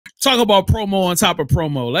Talk about promo on top of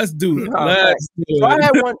promo. Let's do it. Let's do it. So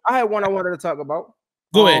I had one I wanted to talk about.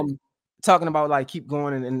 Go ahead. Talking about like keep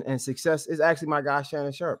going and success is actually my guy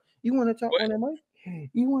Shannon Sharpe. You want to talk on that mic?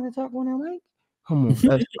 You want to talk on that mic? Come on,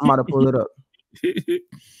 I'm about to pull it up.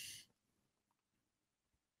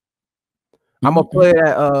 I'm gonna play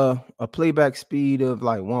at a playback speed of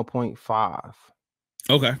like 1.5.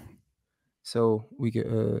 Okay. So we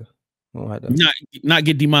could not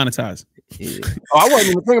get demonetized. Yeah. Oh, I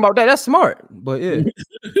wasn't even thinking about that. That's smart, but yeah.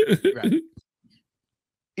 Right.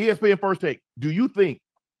 ESPN First Take. Do you think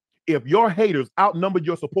if your haters outnumbered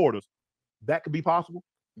your supporters, that could be possible?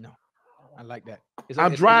 No, I like that.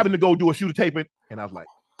 I'm driving to go do a shooter taping, and I was like,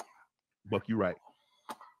 "Buck, you right."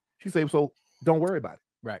 She said, "So don't worry about it."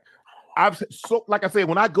 Right. Like I said,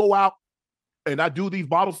 when I go out and I do these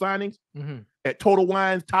bottle signings at Total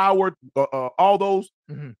Wines, Tower, all those,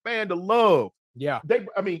 man, the love. Yeah.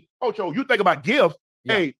 Ocho, you think about gifts.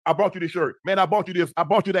 Yeah. Hey, I brought you this shirt. Man, I bought you this. I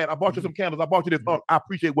bought you that. I bought you some candles. I bought you this. I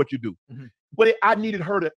appreciate what you do. But I needed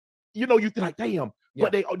her to, you think like, damn. Yeah.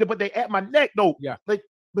 But they at my neck though. Yeah. But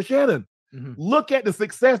Shannon, look at the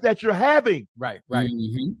success that you're having. Right.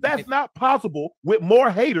 That's not possible with more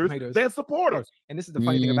haters than supporters. And this is the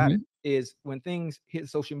funny thing about it is when things hit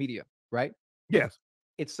social media, right? Yes.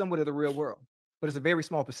 It's somewhat of the real world, but it's a very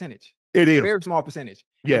small percentage. It is. A very small percentage.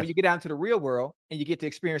 Yeah. When you get down to the real world and you get to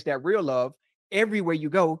experience that real love, everywhere you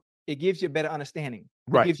go, it gives you a better understanding.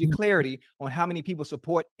 It gives you clarity on how many people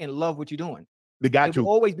support and love what you're doing. It will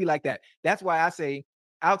always be like that. That's why I say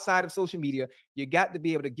outside of social media, you got to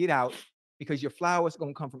be able to get out because your flowers are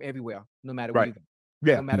going to come from everywhere, no matter where you go.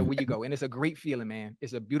 Yeah. No matter where you go. And it's a great feeling, man.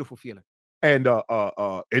 It's a beautiful feeling. And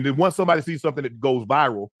then once somebody sees something that goes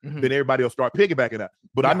viral, then everybody will start piggybacking that.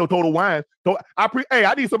 But I know Total Wines.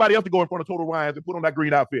 I need somebody else to go in front of Total Wines and put on that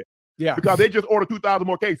green outfit. Yeah. Because they just ordered 2,000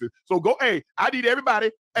 more cases. So go, hey, I need everybody.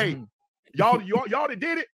 Hey, y'all that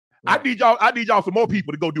did it. Right. I need y'all some more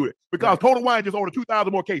people to go do it. Because Total Wine just ordered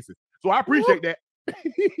 2,000 more cases. So I appreciate that.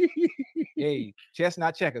 Hey,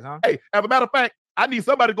 chestnut checkers, huh? Hey, as a matter of fact, I need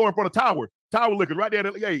somebody to go in front of Tower Liquors right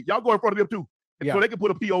there. Hey, y'all go in front of them too. So they can put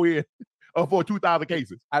a PO in for 2,000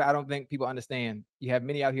 cases. I don't think people understand. You have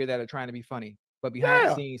many out here that are trying to be funny, but behind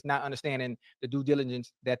the scenes, not understanding the due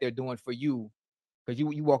diligence that they're doing for you. Because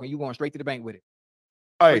you going straight to the bank with it.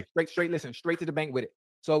 Hey. Straight to the bank with it.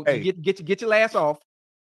 So you get your last off,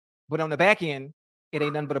 but on the back end, it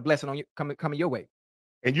ain't nothing but a blessing on you coming your way.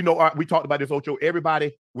 And we talked about this, Ocho.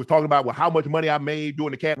 Everybody was talking about how much money I made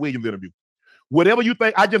doing the Cat Williams interview. Whatever you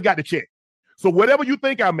think, I just got the check. So whatever you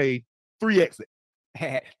think I made, 3x it.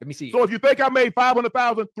 Let me see. So if you think I made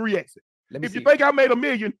 500,000, 3x it. If you think I made $1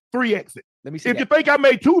 million, 3x it. Let me see. If you think I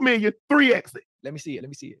made 2 million, 3x it. Let me see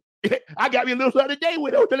it. I got me a little something today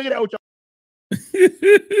with it. Look at that, Ocho.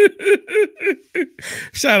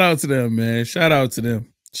 Shout out to them, man. Shout out to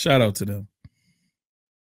them.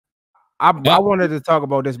 I wanted to talk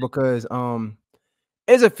about this because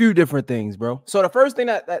it's a few different things, bro. So the first thing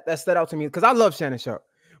that stood out to me, because I love Shannon Sharpe,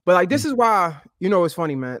 but like this is why, it's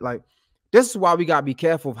funny, man. Like this is why we gotta be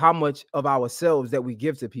careful of how much of ourselves that we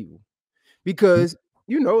give to people, because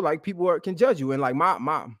like people can judge you, and like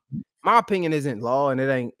my opinion isn't law, and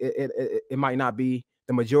it might not be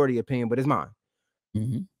the majority opinion, but it's mine.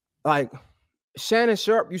 Like Shannon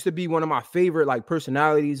Sharpe used to be one of my favorite like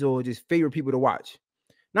personalities or just favorite people to watch.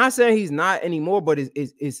 Not saying he's not anymore, but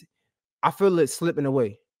I feel it slipping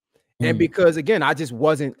away. And because again, I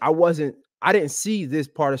didn't see this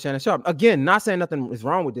part of Shannon Sharpe. Again, not saying nothing is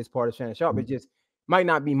wrong with this part of Shannon Sharpe. It just might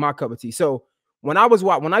not be my cup of tea. So when I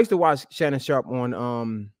used to watch Shannon Sharpe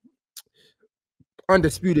on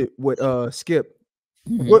Undisputed with Skip,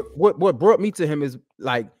 what brought me to him is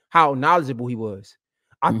like how knowledgeable he was.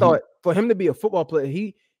 I thought for him to be a football player,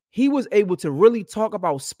 he was able to really talk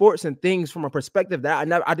about sports and things from a perspective that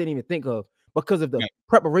I didn't even think of because of the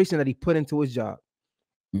preparation that he put into his job.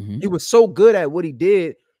 He was so good at what he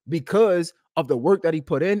did because of the work that he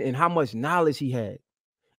put in and how much knowledge he had.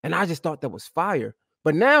 And I just thought that was fire.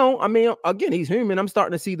 But now, I mean, again, he's human. I'm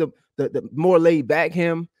starting to see the more laid back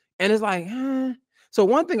him. And it's like, So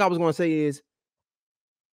one thing I was going to say is,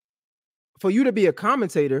 for you to be a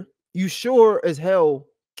commentator, you sure as hell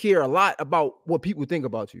care a lot about what people think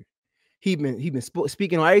about you. He been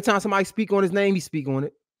speaking on every time somebody speak on his name, he speak on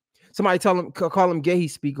it. Somebody call him gay, he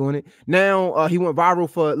speak on it. Now he went viral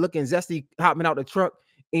for looking zesty, hopping out the truck,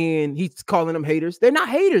 and he's calling them haters. They're not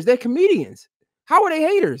haters, they're comedians. How are they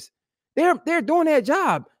haters? They're doing their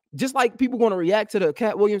job. Just like people going to react to the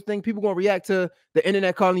Cat Williams thing, people going to react to the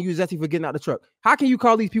internet calling you zesty for getting out the truck. How can you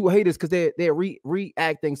call these people haters because they're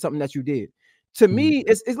reacting something that you did? to me,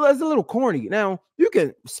 it's a little corny. Now, you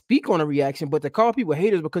can speak on a reaction, but to call people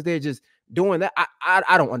haters because they're just doing that,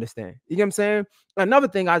 I don't understand. You know what I'm saying? Another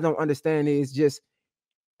thing I don't understand is just,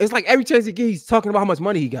 it's like every chance he gets, he's talking about how much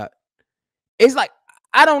money he got. It's like,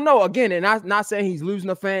 I don't know. Again, and I'm not saying he's losing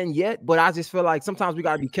a fan yet, but I just feel like sometimes we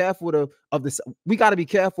got to be careful of this. We got to be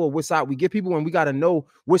careful of which side we give people, and we got to know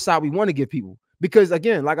which side we want to give people. Because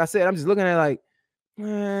again, like I said, I'm just looking at it like, I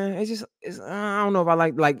don't know if I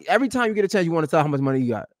like every time you get a chance, you want to tell how much money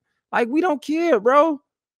you got. Like, we don't care, bro.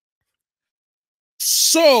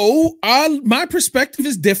 So my perspective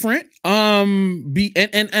is different.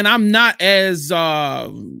 And I'm not as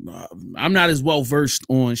well versed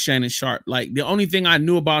on Shannon Sharpe. Like, the only thing I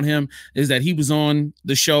knew about him is that he was on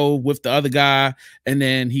the show with the other guy, and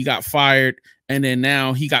then he got fired, and then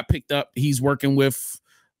now he got picked up. He's working with,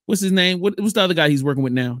 what's his name? What's the other guy he's working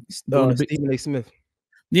with now? Stephen A. Smith.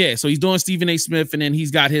 Yeah, so he's doing Stephen A. Smith, and then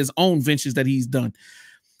he's got his own ventures that he's done.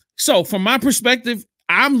 So from my perspective,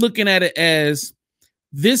 I'm looking at it as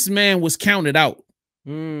this man was counted out.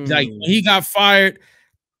 Like, when he got fired,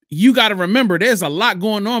 you got to remember there's a lot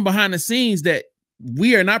going on behind the scenes that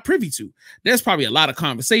we are not privy to. There's probably a lot of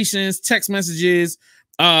conversations, text messages,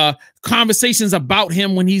 conversations about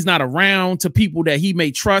him when he's not around to people that he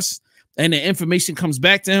may trust, and the information comes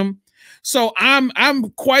back to him. So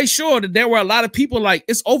I'm quite sure that there were a lot of people like,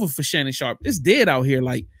 it's over for Shannon Sharpe. It's dead out here.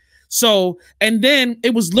 Like, so, and then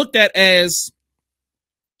it was looked at as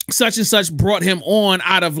such and such brought him on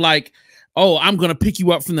out of like, oh, I'm going to pick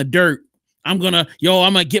you up from the dirt. I'm going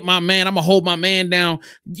to get my man. I'm going to hold my man down.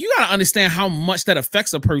 You got to understand how much that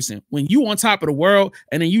affects a person when you on top of the world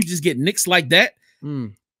and then you just get nicks like that.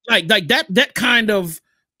 Like that kind of,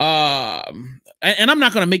 and I'm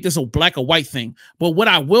not going to make this a black or white thing, but what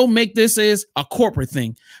I will make this is a corporate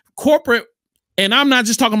thing. Corporate, and I'm not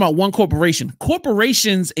just talking about one corporation.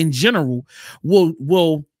 Corporations in general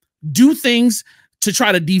will do things to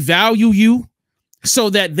try to devalue you so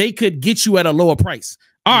that they could get you at a lower price.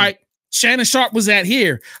 All right, Shannon Sharpe was at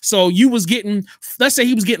here. So you was getting, let's say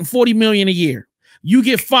he was getting 40 million a year. You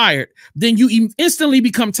get fired, then you instantly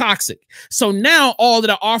become toxic. So now all of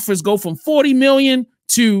the offers go from 40 million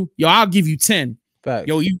to, yo, I'll give you 10. Facts.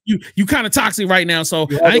 Yo, you kind of toxic right now. So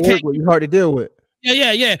you're hard to deal with.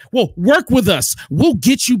 Yeah. Well, work with us. We'll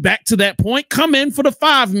get you back to that point. Come in for the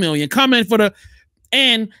 5 million. Come in for the,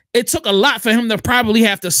 and it took a lot for him to probably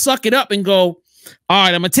have to suck it up and go, all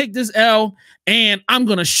right, I'm gonna take this L and I'm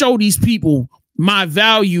gonna show these people my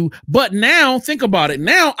value. But now think about it.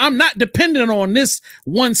 Now I'm not dependent on this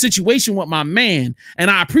one situation with my man. And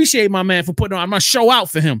I appreciate my man for putting on, I'm gonna show out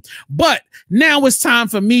for him. But now it's time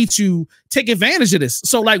for me to take advantage of this.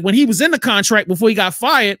 So like when he was in the contract before he got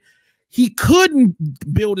fired, he couldn't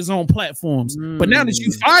build his own platforms. But now that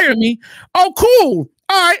you fire me, oh, cool.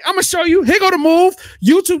 All right, I'm gonna show you. Here go the move.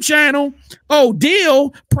 YouTube channel. Oh,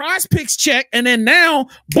 deal. Prize Picks check. And then now,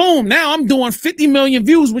 boom, now I'm doing 50 million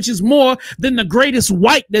views, which is more than the greatest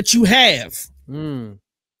white that you have.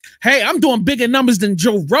 Hey, I'm doing bigger numbers than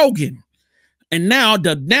Joe Rogan. And now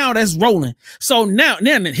that's rolling. So now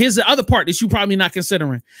here's the other part that you probably not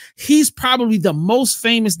considering. He's probably the most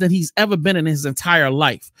famous that he's ever been in his entire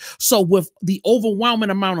life. So with the overwhelming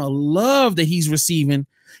amount of love that he's receiving,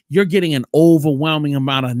 you're getting an overwhelming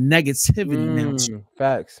amount of negativity now.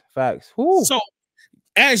 Facts. Woo. So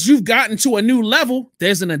as you've gotten to a new level,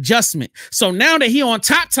 there's an adjustment. So now that he on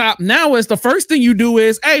top, now is the first thing you do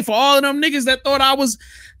is, hey, for all of them niggas that thought I was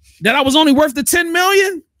only worth the 10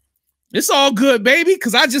 million, it's all good, baby,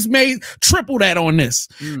 because I just made triple that on this.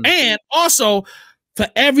 And also, for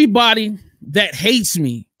everybody that hates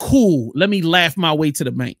me, cool, let me laugh my way to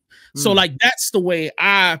the bank. So like that's the way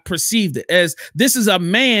I perceived it, as this is a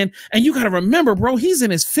man, and you got to remember, bro, he's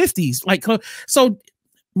in his 50s. Like, so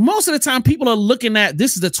most of the time people are looking at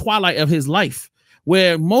this is the twilight of his life,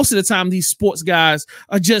 where most of the time these sports guys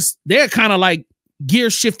are they're kind of like gear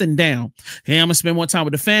shifting down. Hey, I'm gonna spend more time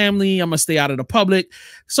with the family. I'm gonna stay out of the public.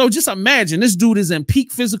 So just imagine this dude is in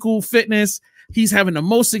peak physical fitness. He's having the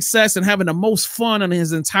most success and having the most fun in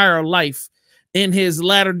his entire life in his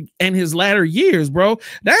latter years, bro.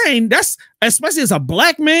 That's especially as a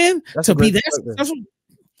black man to be that,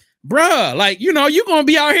 bruh. Like, you know, you're gonna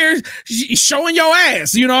be out here showing your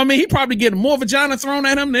ass. You know what I mean? He probably getting more vagina thrown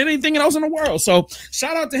at him than anything else in the world. So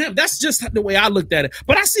shout out to him. That's just the way I looked at it.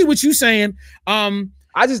 But I see what you're saying. I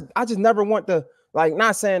just never want to, like,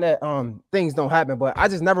 not saying that things don't happen, but I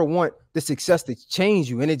just never want the success to change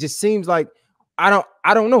you. And it just seems like I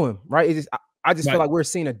don't know him, right? It just I just feel like we're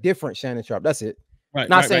seeing a different Shannon Sharpe. That's it.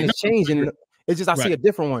 Not saying it's changing. It's just I see a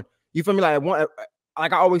different one. You feel me?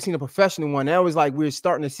 Like I always seen a professional one. Now it's like we're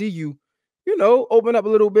starting to see you you know, open up a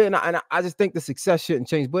little bit. And I just think the success shouldn't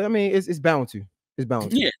change. But I mean, it's bound to. It's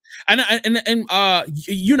bound to. Yeah. And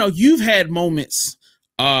you know, you've had moments.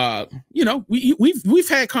 You know, we've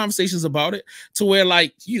had conversations about it to where,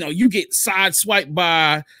 like, you know, you get sideswiped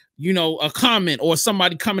by, you know, a comment or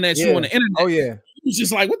somebody coming at you on the internet. Oh yeah. It's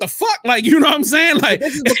just like, what the fuck? Like, you know what I'm saying? Like,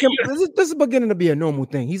 this is beginning to be a normal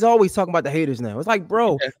thing. He's always talking about the haters now. It's like,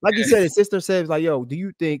 bro, like you said, his sister says, like, yo, do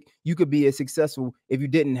you think you could be as successful if you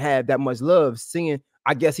didn't have that much love? Singing,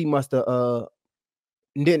 I guess he must have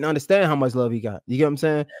didn't understand how much love he got. You get what I'm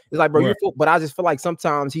saying? It's like, bro, but I just feel like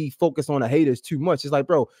sometimes he focused on the haters too much. It's like,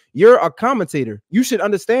 bro, you're a commentator. You should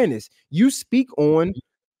understand this. You speak on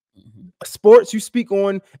sports, you speak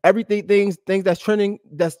on everything, things that's trending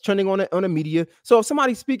on the media. So if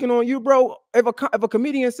somebody's speaking on you, bro, if a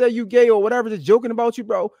comedian said you gay or whatever, just joking about you,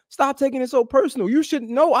 bro, stop taking it so personal. You should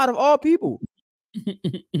know out of all people.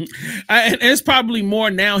 And it's probably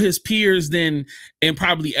more now his peers than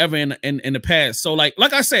probably ever in the past. So like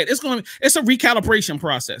I said, it's a recalibration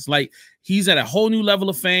process. Like, he's at a whole new level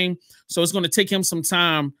of fame, so it's going to take him some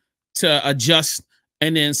time to adjust.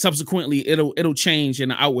 And then subsequently, it'll change in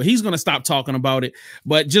the outward. He's gonna stop talking about it,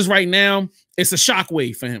 but just right now, it's a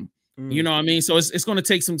shockwave for him. You know what I mean? So it's gonna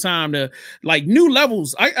take some time to, like, new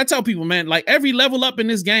levels. I tell people, man, like, every level up in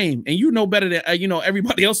this game, and you know better than you know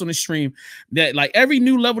everybody else on the stream, that like every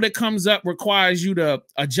new level that comes up requires you to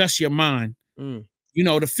adjust your mind. You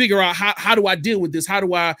know, to figure out how do I deal with this? How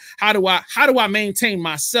do I maintain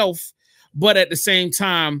myself, but at the same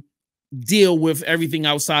time deal with everything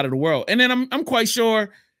outside of the world. And then I'm quite sure,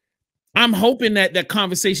 I'm hoping that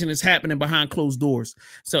conversation is happening behind closed doors.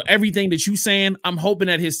 So everything that you saying, I'm hoping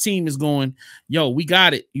that his team is going, yo, we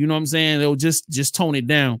got it. You know what I'm saying? They'll just tone it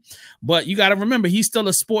down. But you got to remember, he's still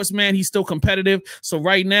a sportsman. He's still competitive. So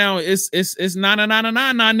right now it's 9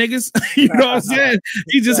 niggas. You know what I'm saying?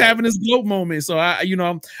 He's just having this gloat moment. So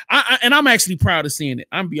I'm actually proud of seeing it.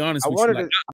 I'm be honest with you.